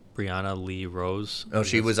Brianna Lee Rose. Oh,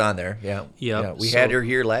 she was on there. Yeah. Yep, Yeah. We so- had her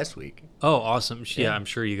here last week. Oh, awesome. Yeah, Yeah. I'm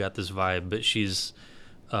sure you got this vibe, but she's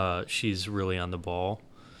really on the ball.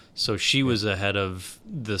 So she was ahead of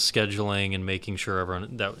the scheduling and making sure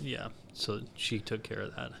everyone so she took care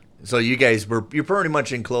of that. So you're pretty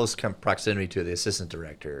much in close proximity to the assistant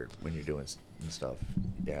director when you're doing stuff.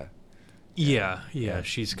 Yeah. Yeah,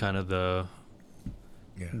 she's kind of the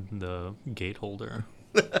gate holder.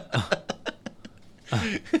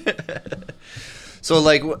 So,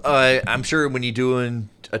 like, I'm sure when you're doing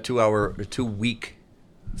a 2-week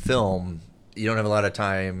film, you don't have a lot of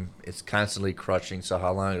time. It's constantly crushing. So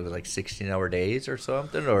how long? It was like 16-hour days or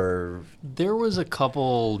something, or There was a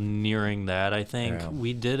couple nearing that, I think. Yeah.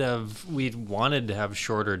 We wanted to have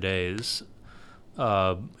shorter days,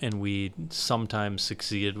 and we sometimes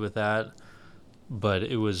succeeded with that, but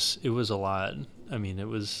it was a lot. I mean, that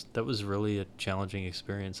was really a challenging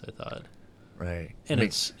experience, I thought. right? And I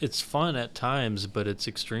mean, it's fun at times, but it's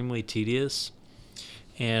extremely tedious.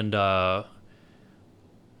 And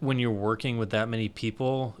when you're working with that many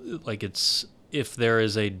people, like if there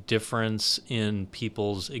is a difference in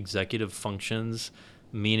people's executive functions,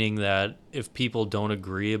 meaning that if people don't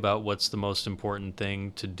agree about what's the most important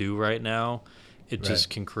thing to do right now, it just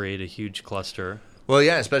Right. can create a huge cluster. well,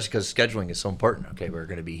 yeah, especially because scheduling is so important. Okay, we're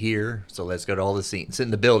going to be here, so let's go to all the scenes. It's in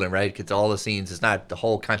the building, right? It's all the scenes. It's not the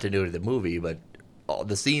whole continuity of the movie, but all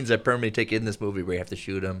the scenes that permanently take in this movie, we have to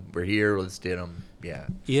shoot them. We're here, let's do them. Yeah.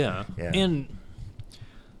 Yeah. Yeah. And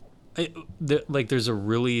there's a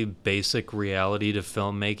really basic reality to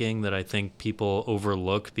filmmaking that I think people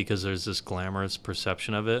overlook because there's this glamorous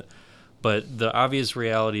perception of it. But the obvious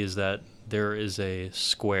reality is that there is a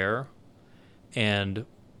square, and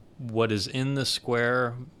what is in the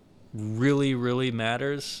square really, really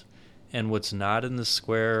matters, and what's not in the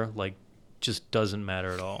square, like, just doesn't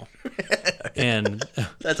matter at all. And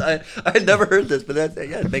I never heard this, but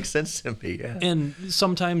it makes sense to me. Yeah. And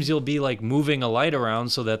sometimes you'll be like moving a light around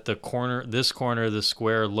so that this corner of the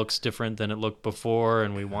square looks different than it looked before,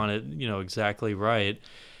 and we want it, exactly right.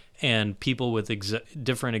 And people with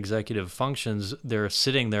different executive functions, they're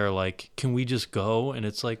sitting there like, can we just go? And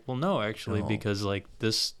it's like, well, no, actually, No. because like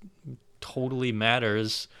this totally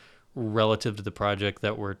matters relative to the project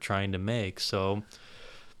that we're trying to make. So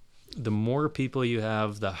the more people you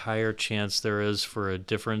have, the higher chance there is for a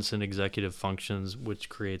difference in executive functions, which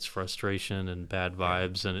creates frustration and bad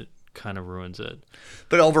vibes, and it kind of ruins it.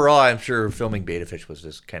 But overall, I'm sure filming Beta Fish was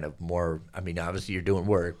just kind of more. I mean, obviously you're doing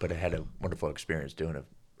work, but I had a wonderful experience doing it.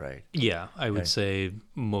 Right. Yeah, I would Okay. say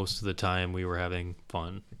most of the time we were having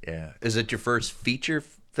fun. Yeah. Is it your first feature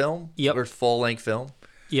film? Yep. Or full length film?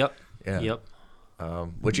 Yep. Yeah. Yep.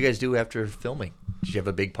 What'd you guys do after filming? Did you have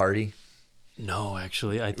a big party? No,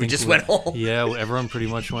 actually, I think just went home? Yeah, everyone pretty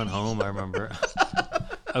much went home. I remember.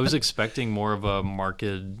 I was expecting more of a marked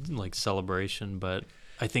like celebration, but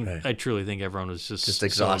Right. I truly think everyone was just so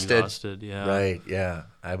exhausted. exhausted. Yeah. Right. Yeah.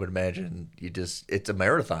 I would imagine it's a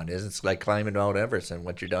marathon, isn't it? It's like climbing Mount Everest, and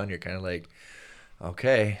once you're done, you're kind of like,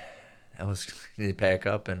 okay, you pack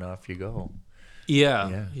up and off you go.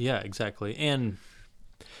 Yeah, exactly. And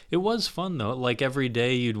It was fun though. Like every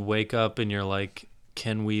day you'd wake up and you're like,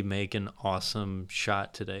 can we make an awesome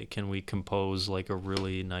shot today? Can we compose like a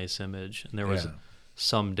really nice image? And there was Yeah.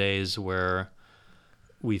 some days where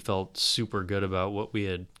we felt super good about what we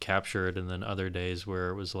had captured, and then other days where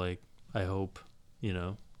it was like, I hope,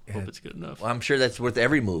 hope it's good enough. Well, I'm sure that's with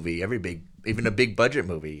every movie, even a big budget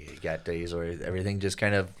movie. You got days where everything just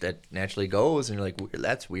kind of that naturally goes, and you're like,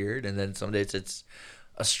 that's weird. And then some days it's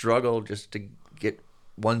a struggle just to get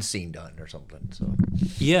one scene done or something. So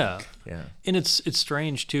Yeah. yeah, And it's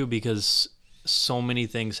strange too, because so many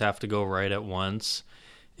things have to go right at once,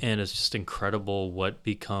 and it's just incredible what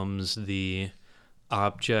becomes the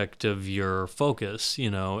object of your focus.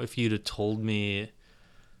 If you'd have told me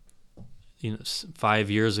 5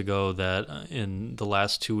 years ago that in the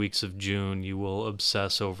last 2 weeks of June you will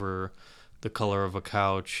obsess over the color of a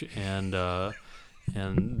couch and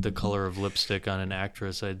the color of lipstick on an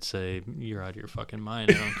actress, I'd say you're out of your fucking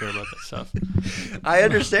mind. I don't care about that stuff. I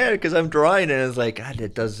understand because I'm drawing and it's like, God,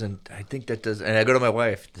 it doesn't. I think that does. And I go to my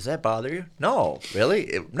wife. Does that bother you? No,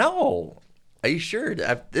 really? No. Are you sure?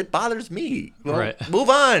 It bothers me. Well, Right.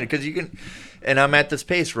 Move on, because you can. And I'm at this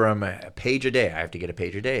pace where I'm a page a day. I have to get a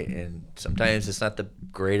page a day, and sometimes it's not the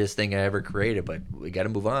greatest thing I ever created, but we got to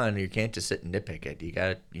move on. You can't just sit and nitpick it. You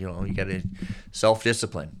got to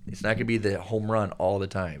self-discipline. It's not gonna be the home run all the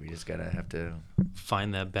time. You just have to.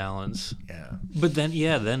 Find that balance. Yeah. But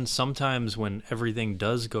then sometimes when everything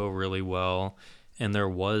does go really well and there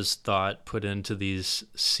was thought put into these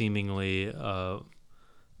seemingly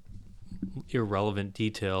irrelevant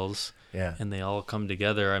details, Yeah. and they all come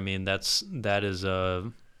together, I mean, that is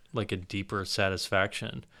like a deeper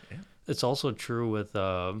satisfaction. Yeah. It's also true with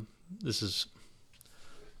this is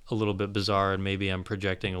a little bit bizarre and maybe I'm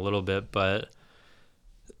projecting a little bit, but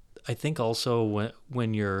I think also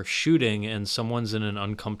when you're shooting and someone's in an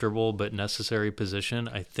uncomfortable but necessary position,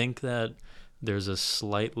 I think that there's a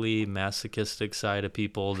slightly masochistic side of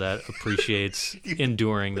people that appreciates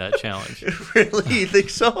enduring that challenge. Really? You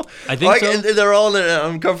think so? I think so. They're all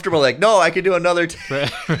uncomfortable. Like, no, I can do another.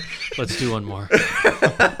 Let's do one more.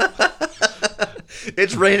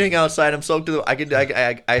 It's raining outside. I'm soaked to the. I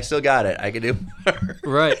can. I still got it. I can do more.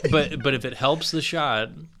 Right, but if it helps the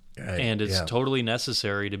shot, Right, and it's yeah. totally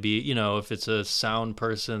necessary to be, if it's a sound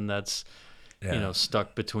person that's, Yeah.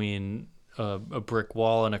 stuck between a brick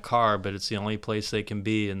wall and a car, but it's the only place they can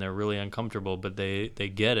be, and they're really uncomfortable, but they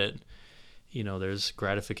get it. There's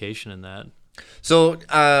gratification in that. So,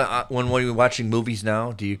 when you're watching movies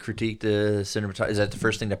now, do you critique the cinematography? Is that the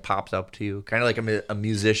first thing that pops up to you? Kind of like a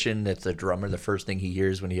musician that's a drummer. The first thing he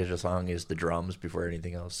hears when he hears a song is the drums before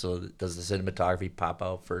anything else. So, does the cinematography pop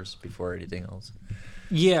out first before anything else?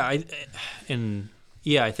 Yeah, I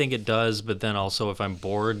think it does. But then also, if I'm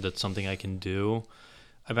bored, that's something I can do.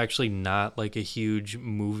 I'm actually not like a huge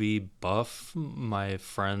movie buff. My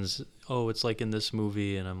friends, it's like in this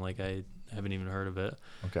movie, and I'm like, I haven't even heard of it.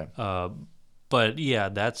 Okay. But yeah,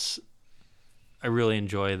 I really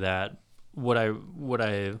enjoy that. What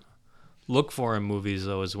I look for in movies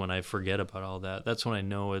though is when I forget about all that. That's when I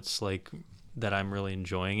know it's like that I'm really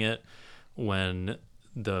enjoying it, when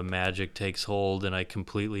the magic takes hold and I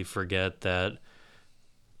completely forget that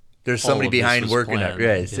There's all somebody of this behind was working it. planned.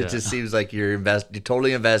 Right. Yeah. It just seems like you're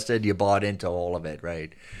totally invested. You bought into all of it,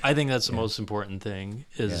 right? I think that's the most important thing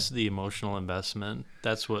is the emotional investment.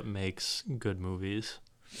 That's what makes good movies.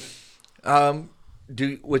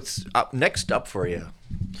 What's next up for you?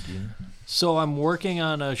 So I'm working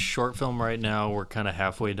on a short film right now. We're kind of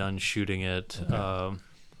halfway done shooting it. Okay.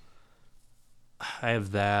 I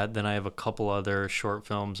have that. Then I have a couple other short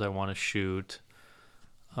films I want to shoot.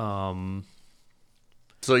 So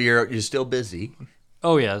you're still busy.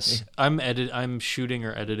 Oh yes, I'm shooting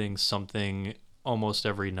or editing something almost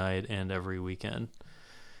every night and every weekend.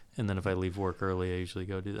 And then if I leave work early, I usually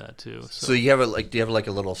go do that too. So you have do you have like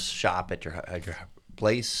a little shop at your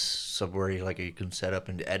place somewhere you can set up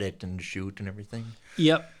and edit and shoot and everything?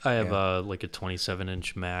 Yep, I have like a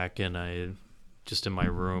 27-inch Mac, and I just in my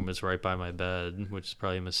room. It's right by my bed, which is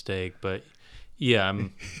probably a mistake, but yeah,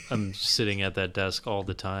 I'm sitting at that desk all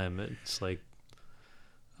the time. It's like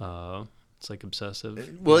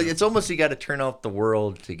obsessive. Well, it's almost you got to turn off the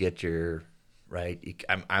world to get your right.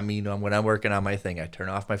 I mean, when I'm working on my thing, I turn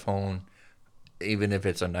off my phone, even if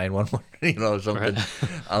it's a 911, something. Right.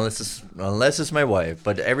 unless it's my wife.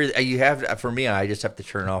 But for me, I just have to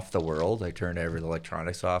turn off the world. I turn every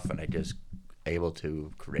electronics off, and I just able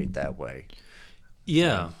to create that way.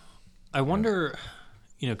 Yeah, I wonder,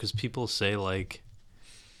 because people say like,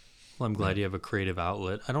 well, I'm glad you have a creative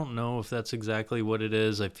outlet. I don't know if that's exactly what it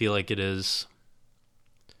is. I feel like it is.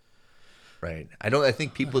 Right. I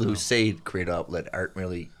think people who say creative outlet aren't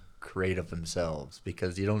really creative themselves,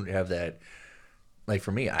 because you don't have that. Like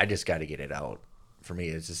for me, I just got to get it out. For me,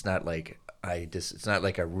 it's just not like it's not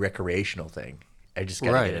like a recreational thing. I just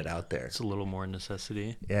got to get it out there. It's a little more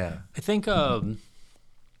necessity. Yeah. I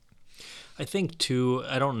think too,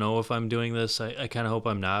 I don't know if I'm doing this. I kind of hope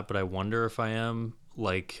I'm not, but I wonder if I am,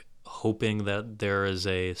 like, hoping that there is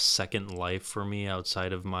a second life for me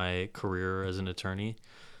outside of my career as an attorney.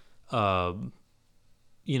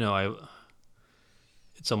 You know,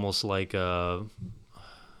 it's almost like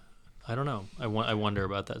I don't know. I wonder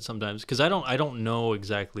about that sometimes, because I don't know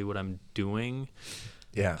exactly what I'm doing.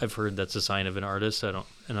 Yeah. I've heard that's a sign of an artist. And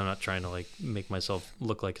I'm not trying to like make myself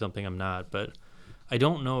look like something I'm not, but I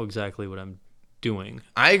don't know exactly what I'm doing.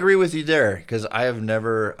 I agree with you there, because I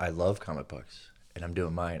love comic books, and I'm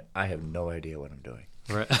doing mine. I have no idea what I'm doing.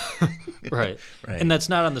 Right. Right. And that's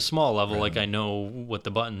not on the small level. Like, I know what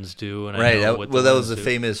the buttons do, and I know what the that was ones a do.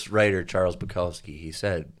 famous writer, Charles Bukowski. He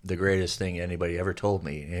said the greatest thing anybody ever told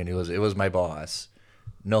me, and it was my boss.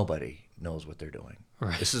 Nobody knows what they're doing.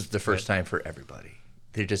 Right. This is the first time for everybody.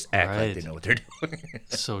 They just act like they know what they're doing.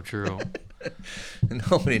 So true.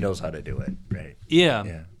 Nobody knows how to do it. Right.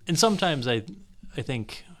 Yeah. And sometimes I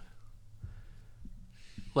think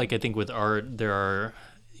with art, there are,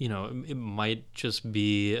 you know, it might just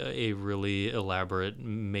be a really elaborate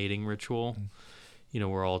mating ritual. You know,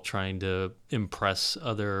 we're all trying to impress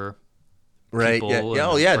other Right. people. Yeah. and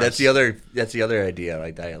Oh, yeah. impress- That's the other idea.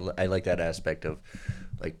 Like I like that aspect of,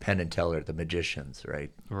 like, Penn and Teller, the magicians,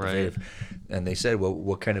 right? Right. And they said, well,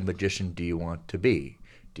 what kind of magician do you want to be?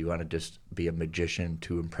 Do you want to just be a magician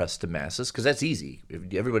to impress the masses? Because that's easy.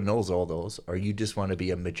 If everyone knows all those. Or you just want to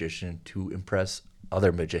be a magician to impress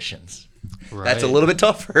other magicians. Right. That's a little bit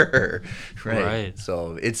tougher, right? Right.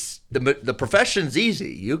 So it's the profession's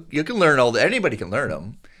easy. You can learn anybody can learn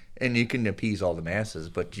them, and you can appease all the masses.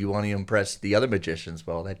 But you want to impress the other magicians?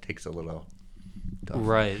 Well, that takes a little. Tough.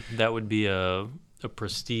 Right. That would be a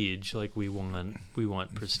prestige. Like, we want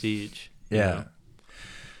prestige. you Yeah. know?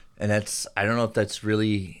 And that's, I don't know if that's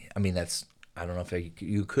really, I mean, I don't know if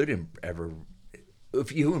you could ever,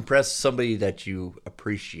 if you impress somebody that you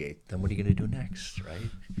appreciate, then what are you going to do next, right?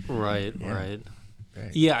 Right. Yeah. Right.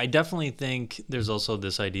 Right. Yeah, I definitely think there's also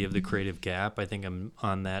this idea of the creative gap. I think I'm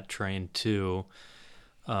on that train too.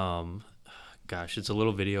 Gosh, it's a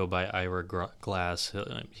little video by Ira Glass.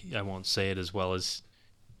 I won't say it as well as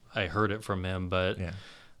I heard it from him, but Yeah.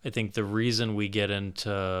 I think the reason we get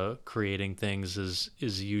into creating things is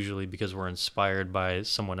usually because we're inspired by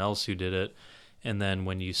someone else who did it. And then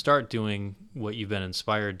when you start doing what you've been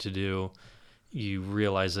inspired to do, you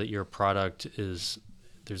realize that your product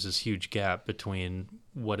there's this huge gap between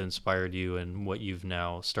what inspired you and what you've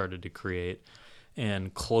now started to create.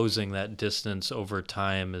 And closing that distance over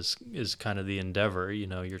time is kind of the endeavor. You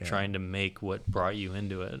know, you're trying to make what brought you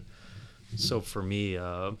into it. So for me,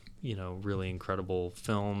 you know, really incredible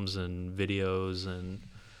films and videos and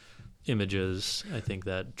images, I think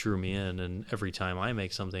that drew me in. And every time I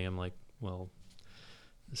make something, I'm like, well,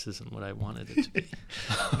 this isn't what I wanted it to be.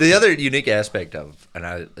 The other unique aspect of, and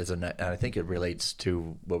I think it relates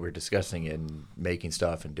to what we're discussing in making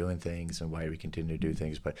stuff and doing things and why we continue to do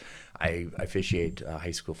things, but I officiate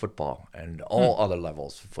high school football and all other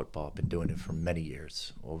levels of football. I've been doing it for many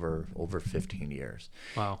years, over 15 years.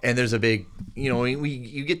 Wow. And there's a big, you know,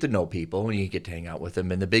 you get to know people and you get to hang out with them.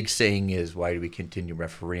 And the big saying is, why do we continue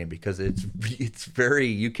refereeing? Because it's very,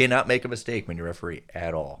 you cannot make a mistake when you referee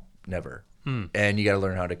at all. Never. And you got to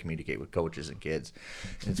learn how to communicate with coaches and kids.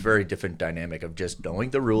 And it's a very different dynamic of just knowing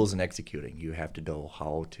the rules and executing. You have to know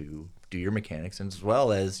how to do your mechanics, and as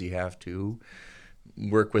well as you have to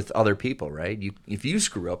work with other people, right? If you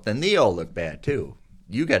screw up, then they all look bad too.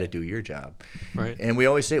 You got to do your job. Right. And we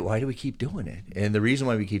always say, why do we keep doing it? And the reason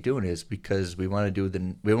why we keep doing it is because we want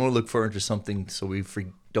to we want to look forward to something so we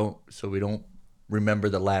don't remember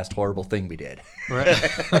the last horrible thing we did. Right.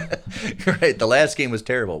 Right. The last game was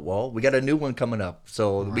terrible. Well, we got a new one coming up,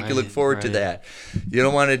 so we can look forward to that. You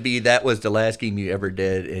don't want to be, that was the last game you ever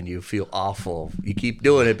did and you feel awful. You keep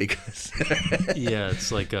doing it because Yeah,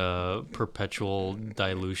 it's like a perpetual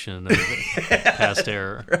dilution of past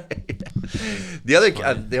error. Right. The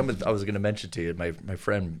other I was going to mention to you, my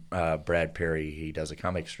friend Brad Perry, he does a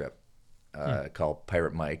comic strip called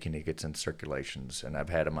Pirate Mike, and he gets in circulations, and I've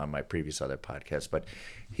had him on my previous other podcasts, but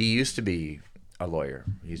he used to be a lawyer.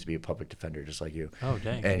 He used to be a public defender just like you. Oh,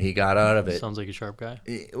 dang. And he got out of it. Sounds like a sharp guy.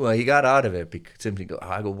 Well, he got out of it because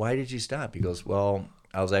I go, why did you stop? He goes, well,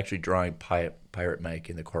 I was actually drawing Pirate Mike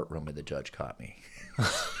in the courtroom and the judge caught me.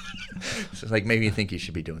 So it's like, maybe you think you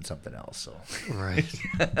should be doing something else. So Right.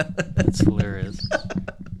 That's hilarious.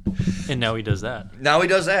 And now he does that. now he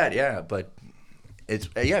does that, yeah. But It's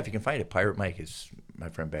yeah, if you can find it, Pirate Mike is my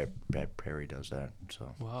friend Brad Perry does that.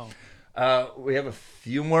 So Wow. we have a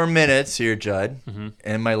few more minutes here, Judd,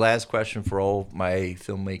 and my last question for all my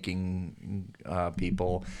filmmaking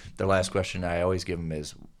people. The last question I always give them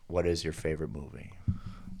is, "What is your favorite movie?"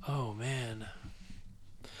 Oh man.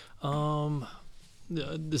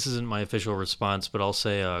 This isn't my official response, but I'll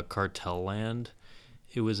say Cartel Land.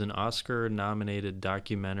 It was an Oscar-nominated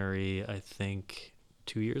documentary, I think,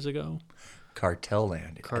 2 years ago. Cartel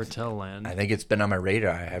Land. Cartel Land. I think it's been on my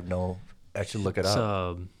radar. I should look it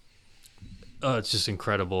up. It's just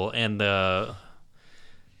incredible, and the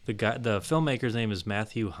filmmaker's name is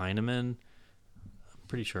Matthew Heineman. I'm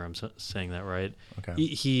pretty sure I'm saying that right. Okay.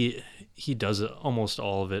 He does almost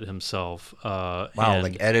all of it himself. Wow, and-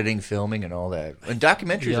 like editing, filming, and all that. And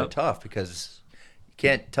documentaries are Yep. tough because you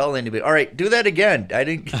can't tell anybody, all right, do that again. I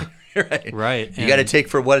didn't right. Right. You got to take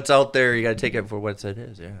for what it's out there. You got to take it for what it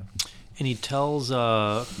is, yeah. And he tells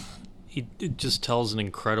he just tells an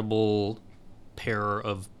incredible pair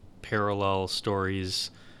of parallel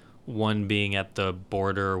stories, one being at the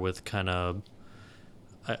border with kind of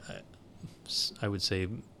I would say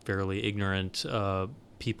fairly ignorant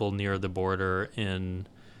people near the border in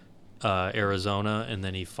Arizona, and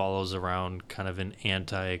then he follows around kind of an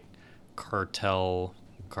anti-cartel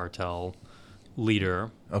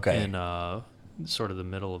leader in sort of the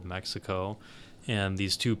middle of Mexico. And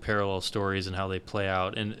these two parallel stories and how they play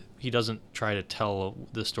out. And he doesn't try to tell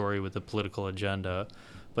the story with a political agenda,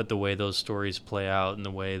 but the way those stories play out and the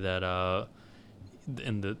way that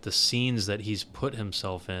and the scenes that he's put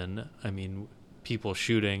himself in. I mean, people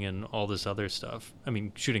shooting and all this other stuff. I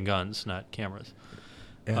mean, shooting guns, not cameras.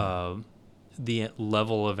 Yeah. The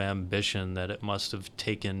level of ambition that it must have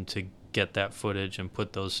taken to get that footage and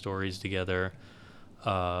put those stories together.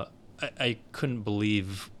 I couldn't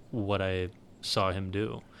believe what I saw him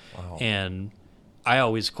do. Wow. And I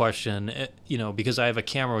always question, because I have a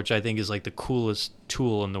camera, which I think is like the coolest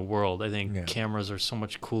tool in the world. I think cameras are so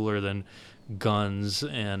much cooler than guns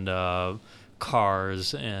and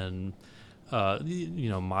cars and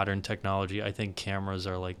modern technology. I think cameras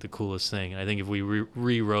are like the coolest thing. And I think if we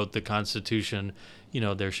rewrote the Constitution,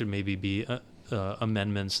 there should maybe be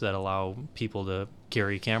amendments that allow people to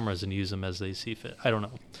carry cameras and use them as they see fit. I don't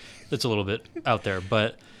know. It's a little bit out there,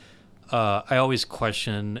 but I always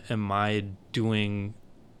question, am I doing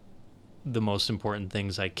the most important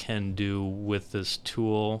things I can do with this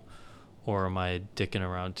tool, or am I dicking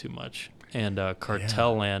around too much? And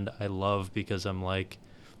Cartel Land I love because I'm like,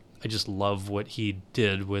 I just love what he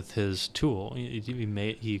did with his tool.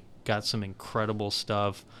 He got some incredible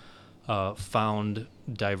stuff, found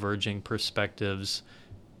diverging perspectives,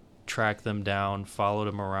 tracked them down, followed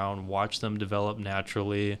them around, watched them develop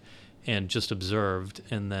naturally, and just observed,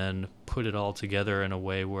 and then put it all together in a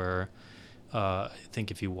way where I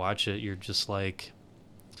think if you watch it, you're just like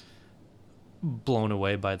blown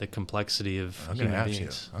away by the complexity of human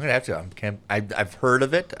beings. I'm gonna have to. I've heard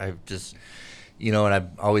of it. I've just, and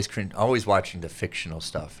I'm always watching the fictional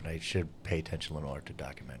stuff, and I should pay attention a little more to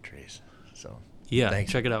documentaries. So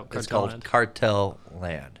thanks. Check it out. It's called Cartel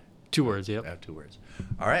Land. 2 words. Yep. Yeah, 2 words.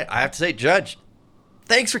 All right. I have to say, Judge,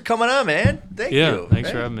 thanks for coming on, man. Thank you. Thanks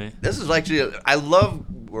for having me. This is actually, I love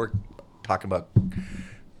we're talking about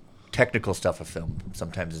technical stuff of film.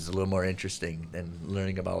 Sometimes it's a little more interesting than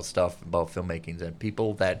learning about stuff about filmmaking and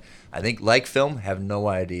people that I think like film have no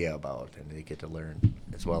idea about, and they get to learn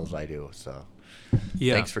as well as I do. So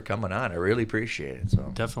thanks for coming on. I really appreciate it.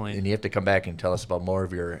 So Definitely. And you have to come back and tell us about more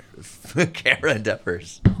of your camera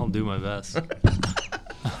endeavors. I'll do my best.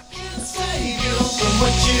 Save you from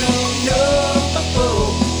what you know.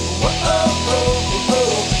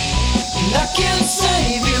 And I can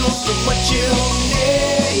save you from what you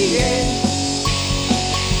need.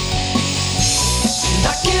 And I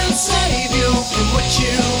can save you from what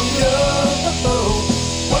you know.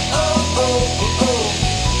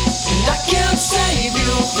 And I can save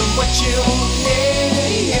you from what you